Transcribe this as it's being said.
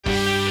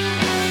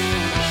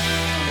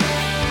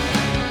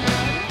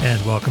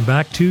Welcome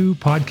back to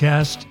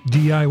Podcast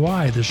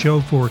DIY, the show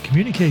for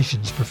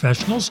communications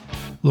professionals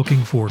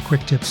looking for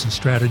quick tips and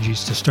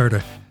strategies to start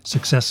a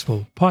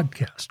successful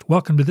podcast.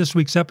 Welcome to this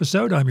week's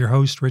episode. I'm your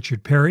host,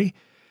 Richard Perry.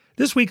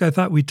 This week, I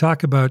thought we'd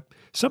talk about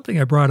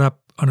something I brought up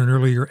on an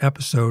earlier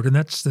episode, and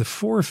that's the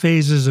 4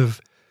 phases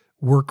of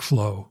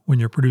workflow when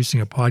you're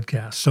producing a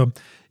podcast. So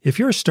if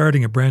you're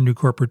starting a brand new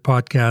corporate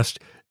podcast,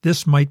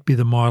 this might be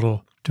the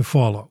model to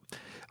follow.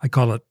 I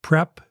call it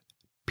PREP,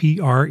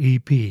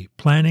 P-R-E-P,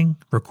 planning,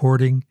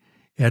 recording,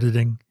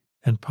 editing,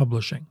 and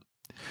publishing.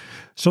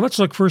 So let's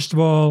look first of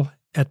all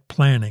at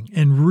planning.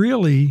 And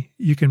really,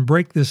 you can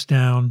break this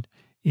down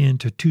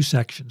into 2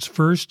 sections.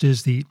 First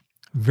is the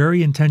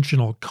very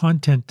intentional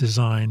content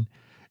design,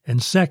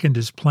 and second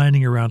is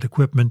planning around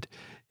equipment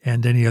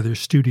and any other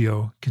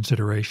studio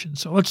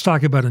considerations. So let's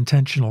talk about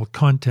intentional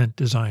content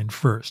design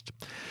first.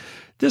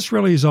 This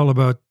really is all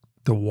about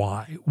the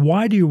why.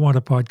 Why do you want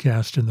a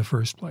podcast in the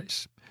first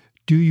place?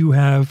 Do you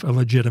have a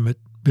legitimate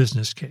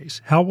business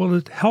case? How will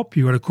it help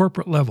you at a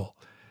corporate level?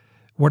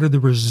 What are the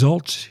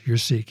results you're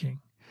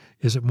seeking?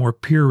 Is it more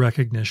peer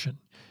recognition?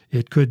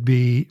 It could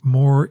be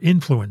more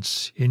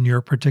influence in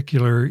your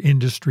particular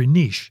industry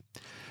niche.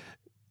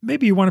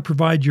 Maybe you want to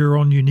provide your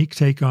own unique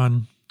take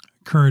on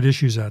current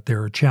issues out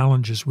there or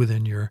challenges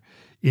within your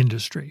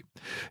industry.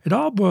 It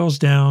all boils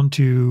down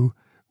to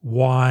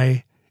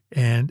why,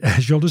 and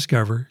as you'll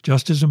discover,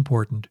 just as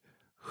important,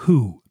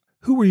 who.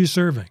 Who are you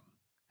serving?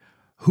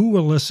 Who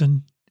will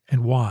listen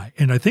and why?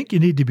 And I think you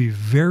need to be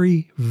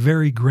very,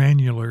 very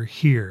granular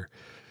here.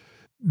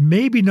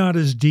 Maybe not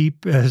as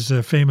deep as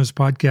a famous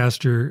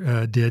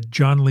podcaster did,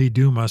 John Lee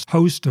Dumas,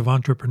 host of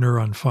Entrepreneur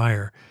on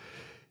Fire.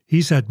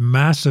 He's had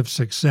massive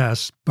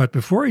success, but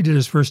before he did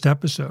his first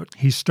episode,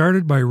 he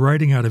started by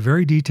writing out a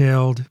very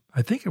detailed,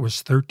 I think it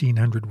was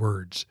 1,300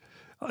 words.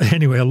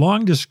 Anyway, a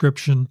long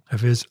description of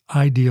his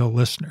ideal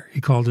listener.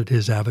 He called it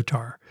his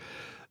avatar.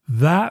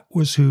 That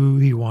was who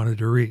he wanted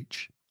to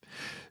reach.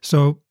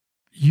 So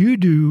you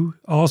do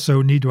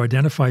also need to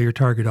identify your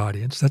target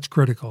audience. That's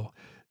critical,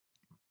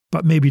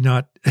 but maybe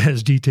not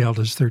as detailed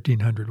as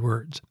 1,300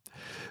 words.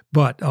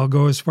 But I'll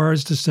go as far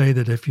as to say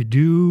that if you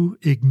do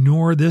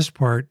ignore this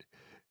part,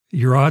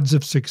 your odds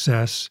of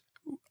success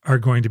are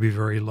going to be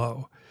very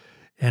low.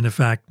 And in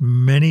fact,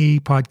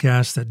 many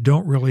podcasts that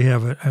don't really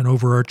have an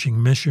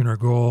overarching mission or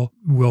goal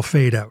will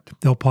fade out.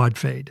 They'll pod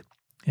fade.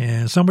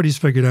 And somebody's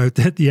figured out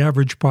that the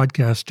average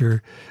podcast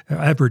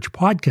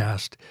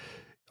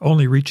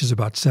only reaches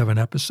about 7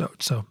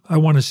 episodes. So I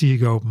want to see you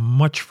go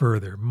much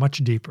further, much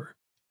deeper.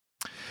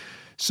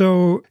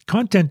 So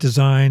content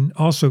design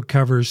also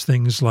covers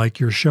things like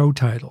your show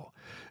title,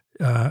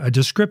 a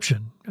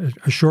description,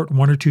 a short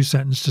 1 or 2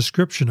 sentence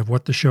description of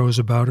what the show is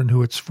about and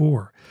who it's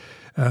for.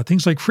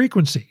 Things like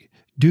frequency.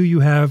 Do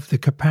you have the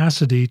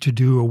capacity to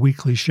do a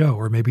weekly show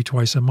or maybe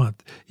twice a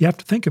month? You have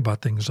to think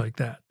about things like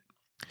that.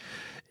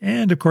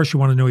 And of course, you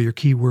want to know your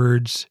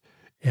keywords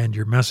and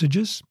your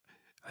messages.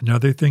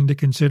 Another thing to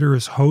consider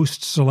is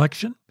host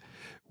selection,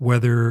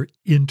 whether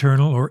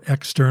internal or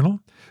external.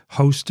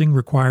 Hosting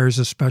requires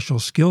a special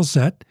skill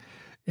set,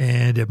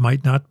 and it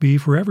might not be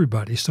for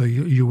everybody. So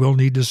you will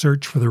need to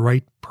search for the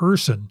right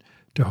person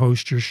to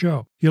host your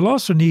show. You'll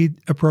also need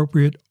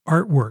appropriate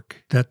artwork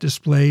that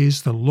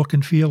displays the look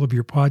and feel of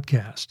your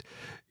podcast.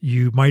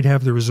 You might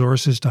have the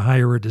resources to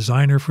hire a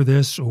designer for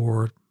this,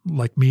 or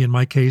like me in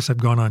my case, I've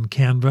gone on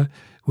Canva,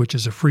 which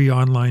is a free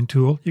online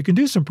tool. You can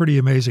do some pretty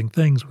amazing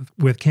things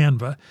with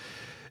Canva.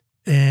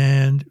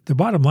 And the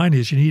bottom line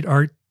is you need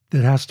art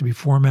that has to be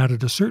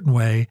formatted a certain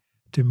way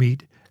to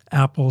meet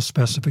Apple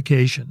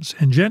specifications.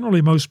 And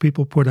generally, most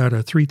people put out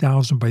a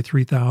 3,000 by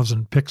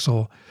 3,000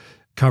 pixel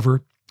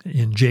cover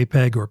in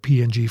JPEG or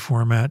PNG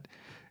format,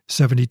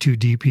 72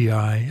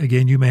 DPI.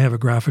 Again, you may have a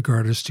graphic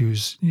artist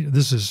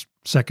this is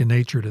second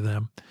nature to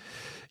them.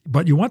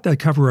 But you want that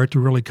cover art to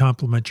really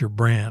complement your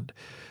brand.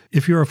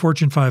 If you're a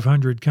Fortune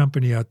 500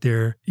 company out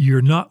there,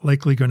 you're not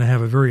likely going to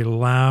have a very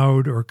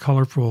loud or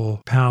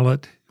colorful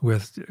palette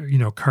with,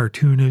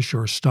 cartoonish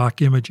or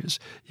stock images.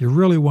 You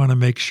really want to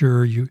make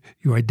sure you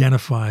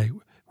identify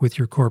with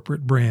your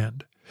corporate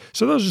brand.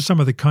 So those are some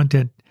of the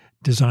content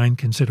design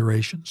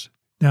considerations.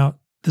 Now,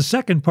 the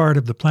second part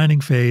of the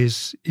planning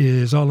phase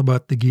is all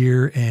about the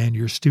gear and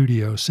your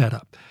studio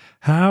setup.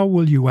 How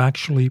will you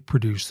actually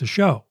produce the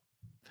show?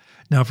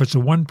 Now, if it's a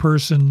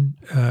one-person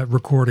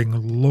recording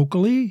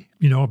locally,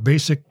 a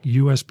basic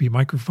USB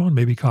microphone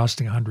maybe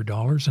costing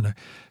 $100 and a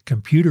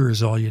computer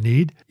is all you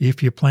need.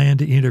 If you plan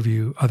to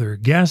interview other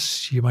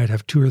guests, you might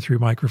have 2 or 3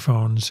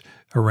 microphones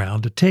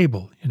around a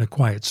table in a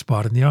quiet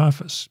spot in the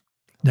office.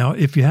 Now,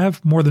 if you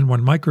have more than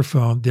one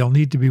microphone, they'll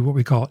need to be what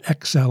we call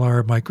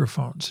XLR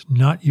microphones,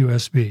 not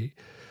USB,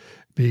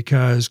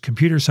 because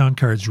computer sound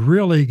cards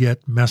really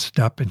get messed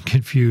up and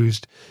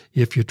confused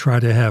if you try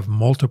to have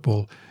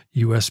multiple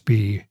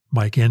USB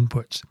mic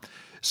inputs.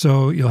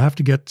 So you'll have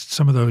to get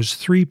some of those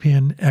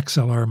 3-pin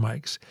XLR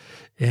mics,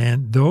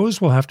 and those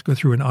will have to go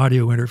through an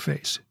audio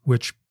interface,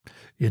 which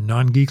in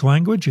non-geek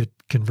language, it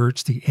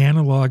converts the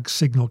analog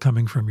signal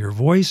coming from your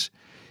voice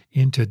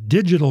into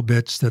digital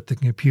bits that the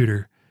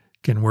computer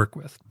can work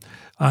with.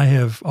 I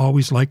have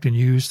always liked and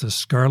used the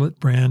Scarlett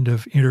brand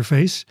of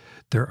interface.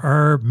 There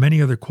are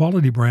many other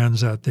quality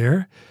brands out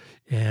there.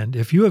 And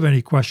if you have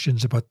any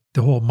questions about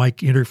the whole mic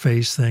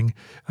interface thing,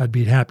 I'd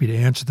be happy to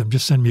answer them.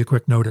 Just send me a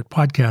quick note at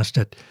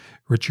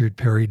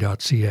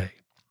podcast@richardperry.ca.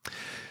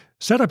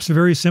 Setups are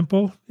very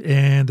simple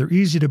and they're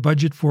easy to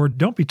budget for.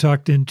 Don't be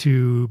talked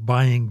into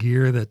buying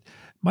gear that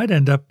might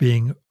end up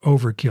being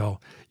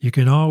overkill. You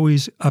can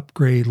always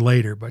upgrade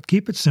later, but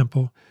keep it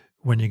simple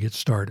when you get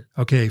started.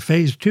 Okay,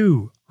 phase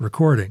 2,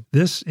 recording.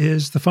 This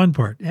is the fun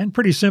part and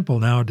pretty simple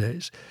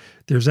nowadays.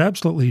 There's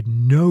absolutely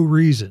no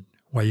reason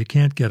why you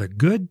can't get a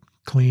good,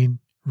 clean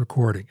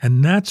recording.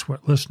 And that's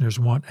what listeners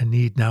want and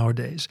need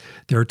nowadays.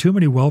 There are too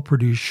many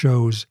well-produced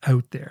shows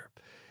out there.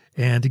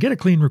 And to get a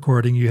clean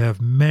recording, you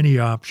have many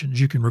options.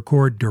 You can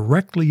record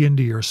directly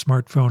into your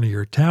smartphone or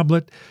your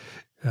tablet.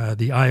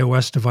 The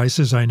iOS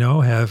devices I know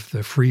have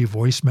the free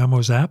Voice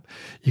Memos app.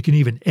 You can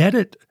even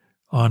edit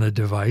on a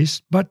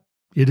device, but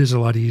it is a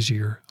lot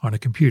easier on a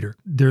computer.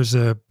 There's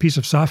a piece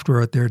of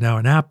software out there now,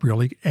 an app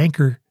really,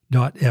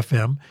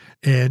 Anchor.fm.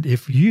 And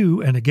if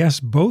you and a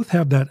guest both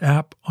have that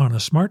app on a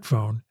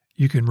smartphone,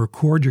 you can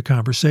record your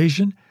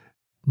conversation.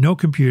 No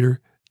computer,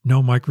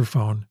 no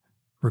microphone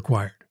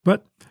required.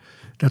 But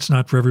that's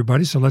not for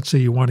everybody. So let's say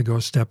you want to go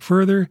a step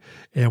further.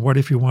 And what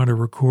if you want to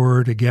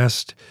record a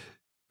guest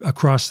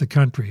across the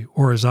country?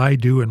 Or as I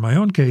do in my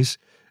own case,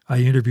 I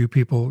interview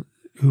people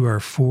who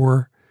are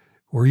 4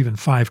 or even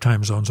 5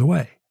 time zones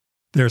away.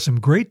 There are some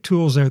great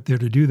tools out there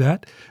to do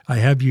that. I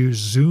have used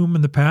Zoom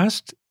in the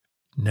past.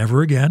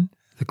 Never again.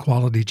 The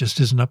quality just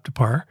isn't up to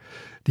par.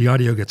 The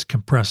audio gets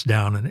compressed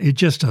down and it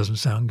just doesn't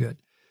sound good.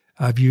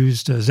 I've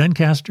used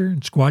Zencastr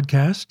and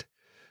Squadcast,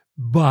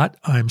 but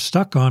I'm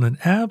stuck on and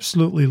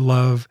absolutely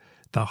love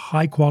the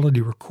high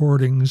quality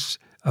recordings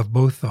of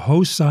both the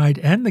host side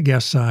and the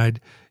guest side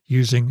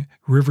using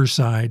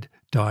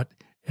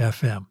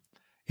Riverside.fm.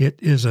 It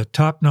is a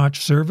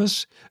top-notch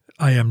service.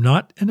 I am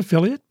not an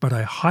affiliate, but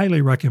I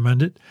highly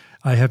recommend it.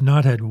 I have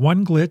not had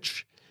one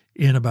glitch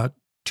in about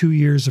 2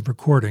 years of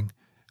recording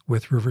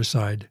with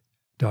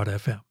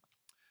Riverside.fm.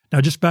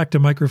 Now, just back to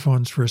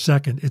microphones for a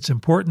second. It's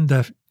important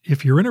that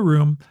if you're in a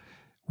room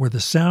where the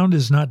sound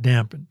is not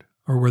dampened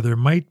or where there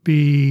might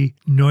be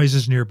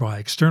noises nearby,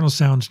 external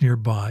sounds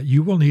nearby,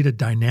 you will need a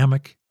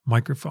dynamic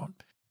microphone.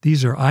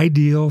 These are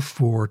ideal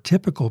for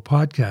typical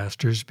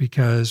podcasters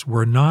because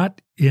we're not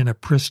in a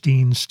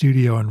pristine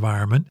studio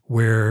environment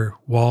where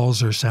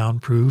walls are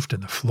soundproofed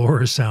and the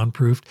floor is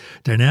soundproofed.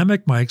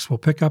 Dynamic mics will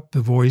pick up the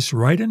voice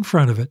right in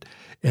front of it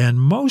and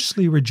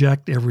mostly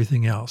reject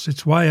everything else.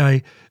 It's why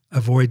I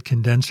avoid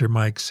condenser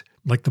mics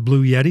like the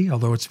Blue Yeti,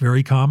 although it's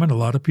very common. A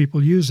lot of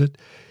people use it.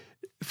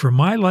 For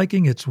my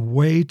liking, it's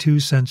way too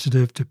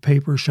sensitive to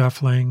paper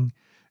shuffling,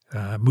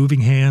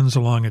 moving hands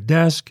along a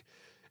desk,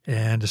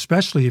 and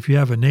especially if you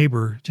have a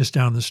neighbor just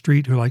down the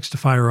street who likes to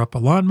fire up a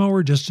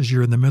lawnmower just as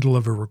you're in the middle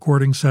of a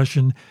recording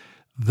session,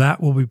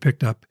 that will be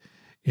picked up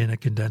in a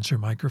condenser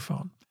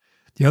microphone.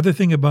 The other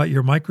thing about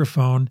your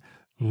microphone,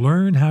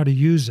 learn how to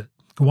use it.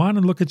 Go on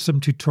and look at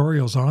some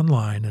tutorials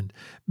online and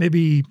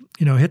maybe,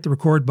 hit the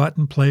record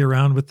button, play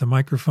around with the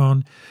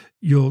microphone.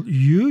 You'll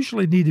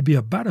usually need to be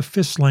about a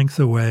fist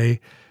length away,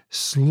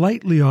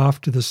 slightly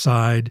off to the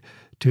side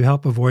to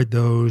help avoid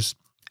those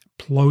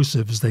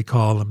plosives, they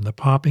call them, the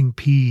popping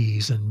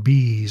P's and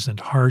B's and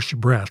harsh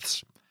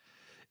breaths.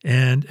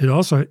 And it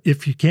also,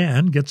 if you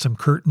can, get some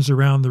curtains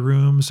around the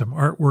room, some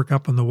artwork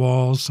up on the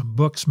walls, some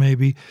books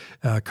maybe,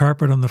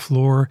 carpet on the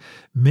floor,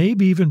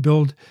 maybe even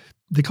build,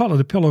 they call it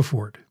a pillow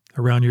fort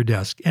around your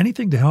desk.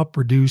 Anything to help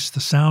reduce the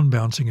sound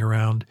bouncing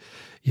around.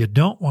 You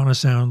don't want to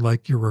sound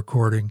like you're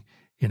recording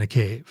in a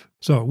cave.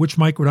 So which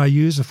mic would I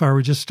use if I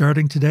were just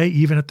starting today,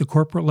 even at the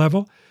corporate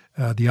level?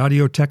 The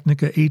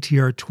Audio-Technica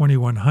ATR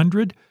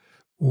 2100,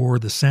 or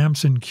the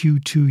Samson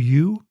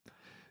Q2U,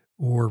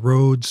 or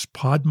Rhodes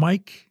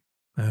PodMic.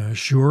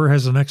 Shure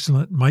has an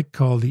excellent mic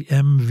called the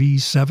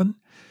MV7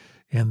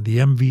 and the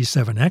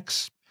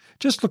MV7X.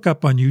 Just look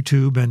up on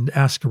YouTube and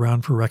ask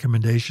around for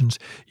recommendations.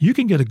 You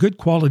can get a good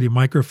quality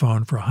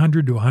microphone for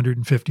 $100 to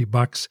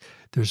 $150.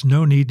 There's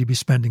no need to be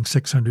spending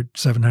 $600,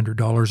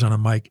 $700 on a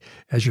mic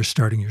as you're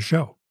starting your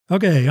show.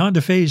 Okay, on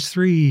to phase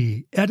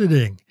 3,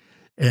 editing.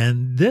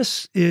 And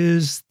this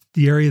is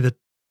the area that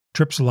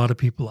trips a lot of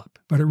people up,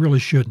 but it really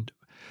shouldn't.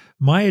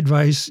 My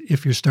advice,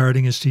 if you're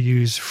starting, is to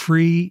use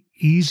free,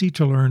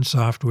 easy-to-learn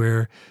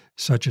software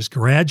such as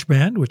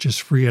GarageBand, which is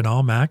free on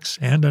all Macs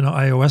and on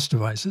iOS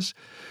devices,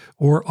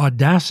 or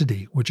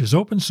Audacity, which is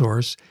open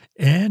source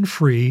and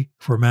free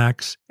for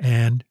Macs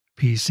and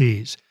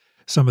PCs.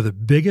 Some of the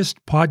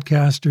biggest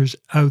podcasters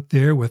out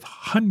there with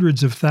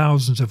hundreds of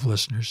thousands of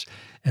listeners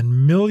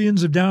and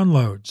millions of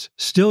downloads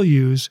still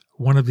use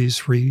one of these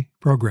free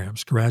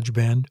programs,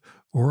 GarageBand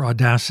or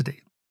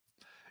Audacity.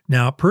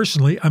 Now,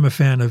 personally, I'm a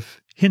fan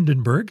of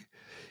Hindenburg.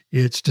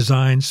 It's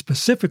designed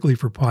specifically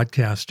for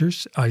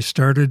podcasters. I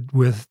started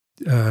with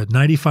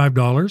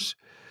 $95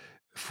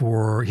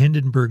 for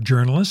Hindenburg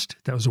Journalist.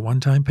 That was a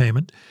one-time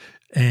payment.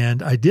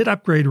 And I did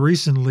upgrade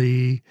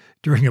recently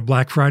during a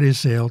Black Friday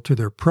sale to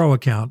their Pro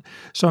account.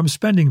 So I'm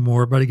spending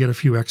more, but I get a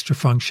few extra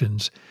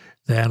functions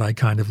that I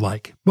kind of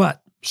like.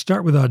 But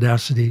start with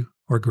Audacity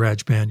or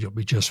GarageBand, you'll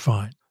be just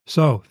fine.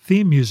 So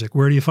theme music,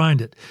 where do you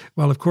find it?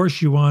 Well, of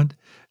course, you want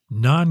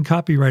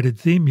non-copyrighted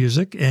theme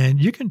music,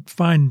 and you can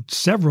find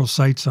several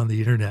sites on the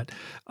internet.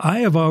 I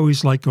have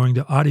always liked going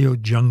to Audio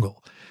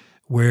Jungle,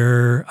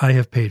 where I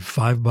have paid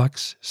 $5,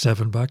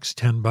 $7,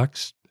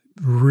 $10,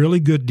 really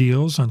good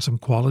deals on some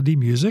quality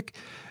music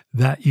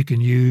that you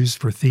can use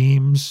for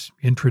themes,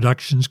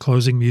 introductions,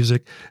 closing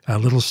music,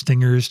 little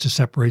stingers to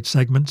separate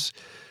segments.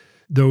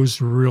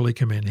 Those really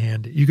come in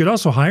handy. You could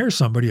also hire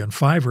somebody on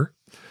Fiverr,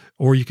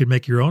 or you could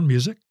make your own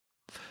music.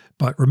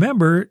 But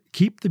remember,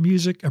 keep the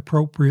music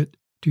appropriate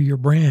to your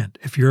brand.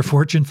 If you're a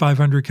Fortune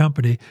 500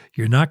 company,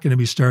 you're not going to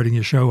be starting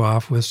your show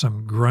off with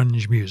some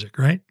grunge music,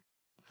 right?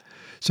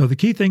 So the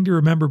key thing to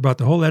remember about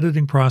the whole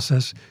editing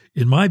process,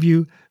 in my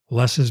view,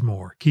 less is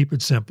more. Keep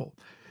it simple.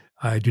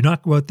 I do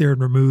not go out there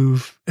and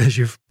remove, as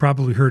you've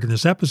probably heard in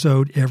this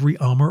episode, every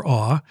or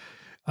ah.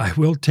 I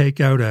will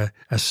take out a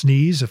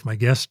sneeze if my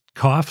guest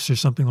coughs or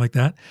something like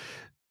that.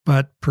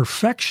 But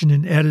perfection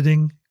in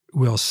editing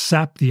will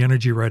sap the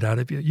energy right out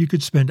of you. You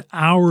could spend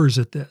hours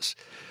at this.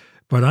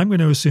 But I'm going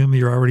to assume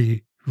you're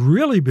already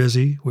really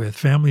busy with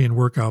family and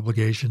work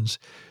obligations.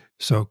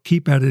 So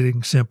keep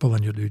editing simple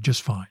and you'll do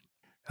just fine.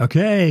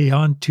 Okay,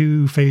 on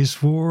to phase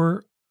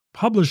 4,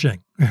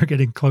 publishing. We're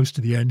getting close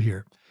to the end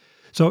here.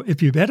 So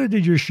if you've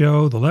edited your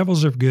show, the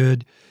levels are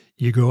good,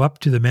 you go up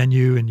to the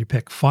menu and you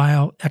pick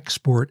File,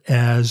 Export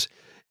As,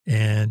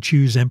 and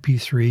choose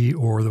MP3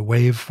 or the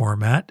WAV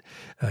format.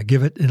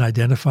 Give it an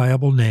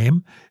identifiable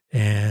name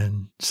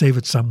and save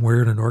it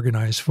somewhere in an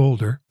organized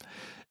folder.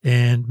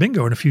 And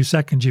bingo, in a few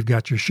seconds, you've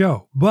got your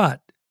show.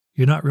 But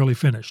you're not really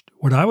finished.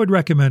 What I would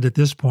recommend at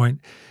this point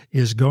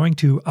is going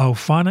to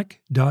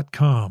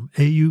auphonic.com,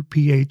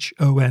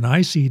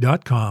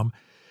 auphonic.com.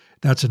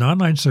 That's an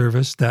online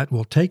service that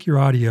will take your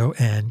audio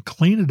and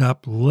clean it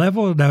up,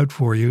 level it out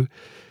for you,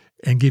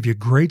 and give you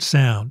great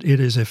sound.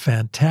 It is a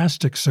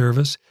fantastic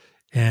service,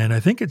 and I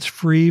think it's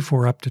free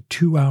for up to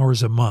 2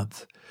 hours a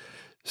month.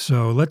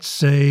 So let's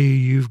say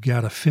you've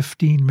got a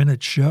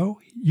 15-minute show.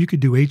 You could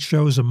do 8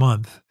 shows a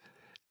month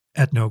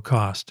at no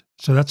cost.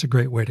 So that's a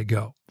great way to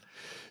go.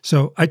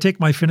 So I take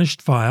my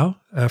finished file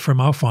from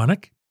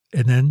Auphonic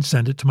and then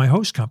send it to my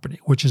host company,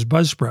 which is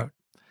Buzzsprout.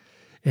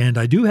 And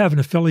I do have an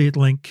affiliate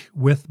link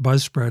with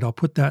Buzzsprout. I'll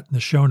put that in the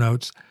show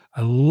notes.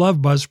 I love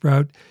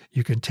Buzzsprout.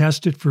 You can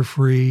test it for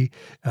free.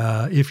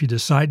 If you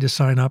decide to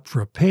sign up for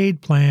a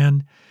paid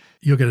plan,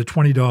 you'll get a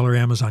 $20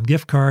 Amazon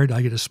gift card.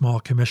 I get a small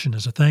commission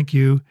as a thank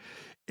you.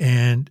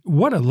 And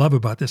what I love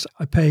about this,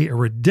 I pay a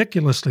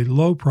ridiculously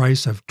low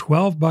price of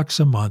 $12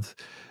 a month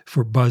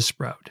for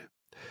Buzzsprout.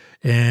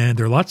 And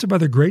there are lots of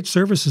other great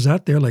services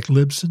out there like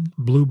Libsyn,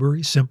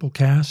 Blueberry,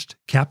 Simplecast,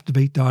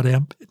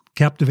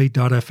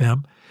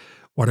 Captivate.fm.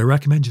 What I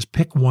recommend is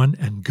pick one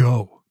and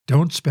go.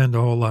 Don't spend a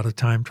whole lot of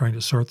time trying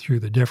to sort through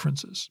the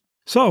differences.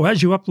 So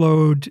as you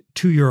upload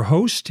to your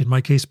host, in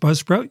my case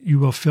Buzzsprout, you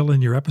will fill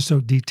in your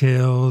episode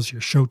details, your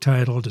show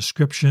title,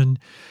 description,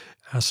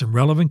 some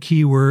relevant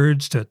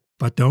keywords,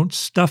 but don't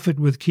stuff it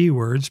with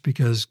keywords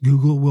because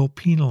Google will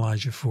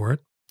penalize you for it.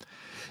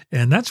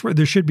 And that's where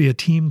there should be a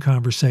team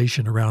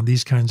conversation around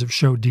these kinds of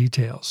show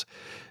details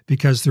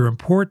because they're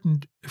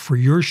important for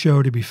your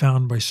show to be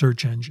found by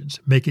search engines.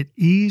 Make it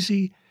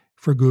easy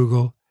for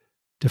Google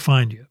to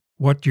find you.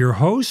 What your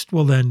host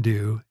will then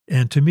do,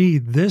 and to me,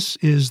 this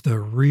is the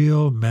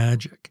real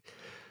magic.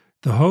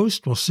 The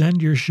host will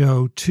send your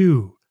show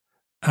to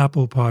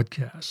Apple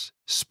Podcasts,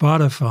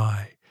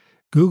 Spotify,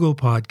 Google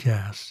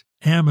Podcasts,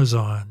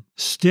 Amazon,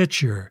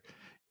 Stitcher,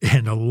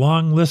 and a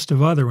long list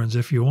of other ones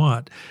if you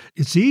want.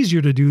 It's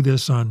easier to do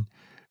this on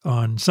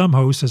some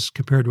hosts as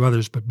compared to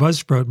others, but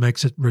Buzzsprout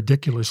makes it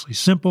ridiculously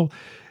simple.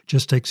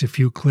 Just takes a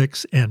few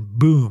clicks and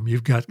boom,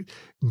 you've got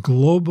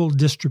global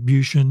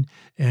distribution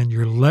and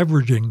you're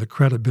leveraging the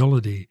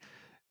credibility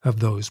of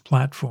those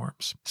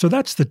platforms. So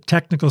that's the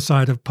technical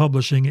side of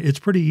publishing. It's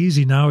pretty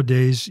easy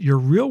nowadays. Your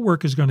real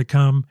work is going to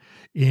come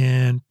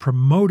in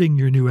promoting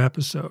your new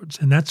episodes,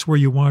 and that's where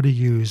you want to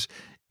use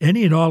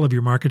any and all of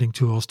your marketing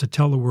tools to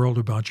tell the world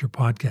about your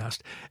podcast.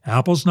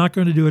 Apple's not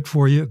going to do it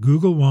for you.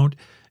 Google won't.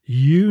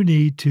 You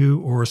need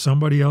to, or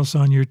somebody else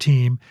on your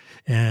team,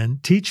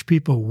 and teach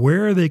people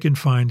where they can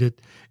find it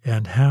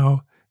and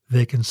how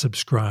they can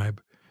subscribe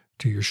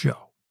to your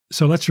show.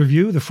 So let's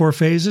review the 4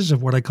 phases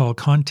of what I call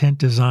content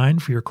design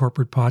for your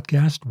corporate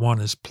podcast. 1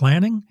 is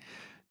planning,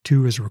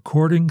 2 is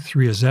recording,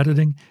 3 is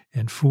editing,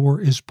 and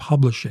 4 is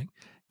publishing.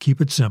 Keep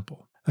it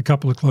simple. A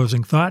couple of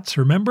closing thoughts.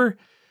 Remember,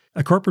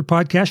 a corporate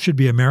podcast should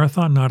be a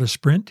marathon, not a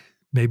sprint.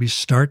 Maybe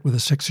start with a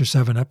 6 or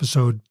 7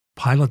 episode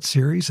pilot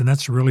series, and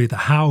that's really the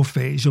how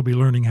phase. You'll be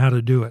learning how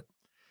to do it.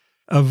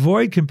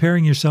 Avoid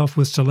comparing yourself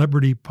with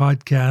celebrity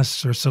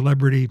podcasts or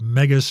celebrity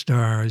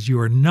megastars.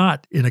 You are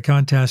not in a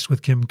contest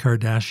with Kim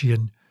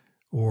Kardashian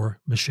or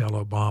Michelle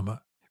Obama.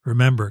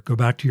 Remember, go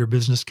back to your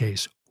business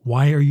case.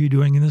 Why are you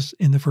doing this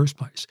in the first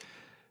place?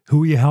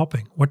 Who are you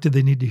helping? What do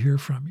they need to hear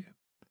from you?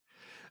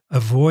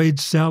 Avoid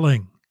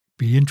selling.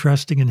 Be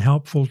interesting and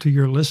helpful to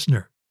your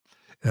listener.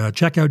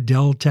 Check out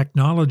Dell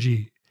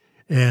Technology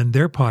and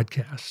their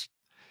podcast.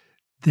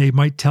 They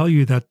might tell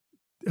you that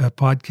a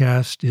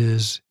podcast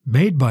is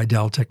made by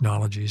Dell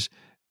Technologies,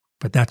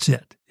 but that's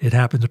it. It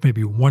happens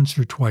maybe once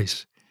or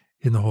twice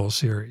in the whole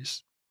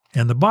series.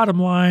 And the bottom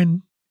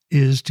line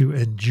is to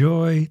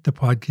enjoy the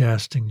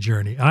podcasting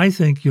journey. I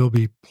think you'll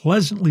be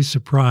pleasantly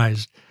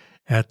surprised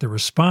at the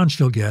response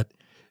you'll get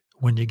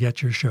when you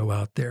get your show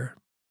out there.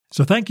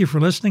 So thank you for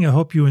listening. I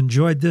hope you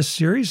enjoyed this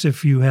series.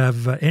 If you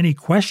have any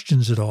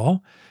questions at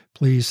all,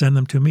 please send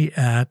them to me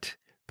at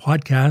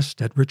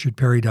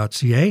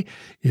podcast@richardperry.ca.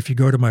 If you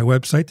go to my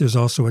website, there's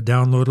also a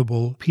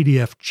downloadable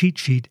PDF cheat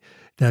sheet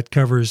that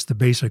covers the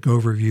basic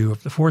overview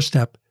of the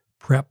 4-step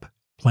prep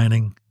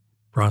planning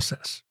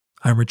process.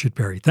 I'm Richard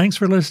Perry. Thanks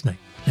for listening.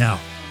 Now,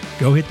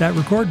 go hit that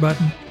record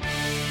button.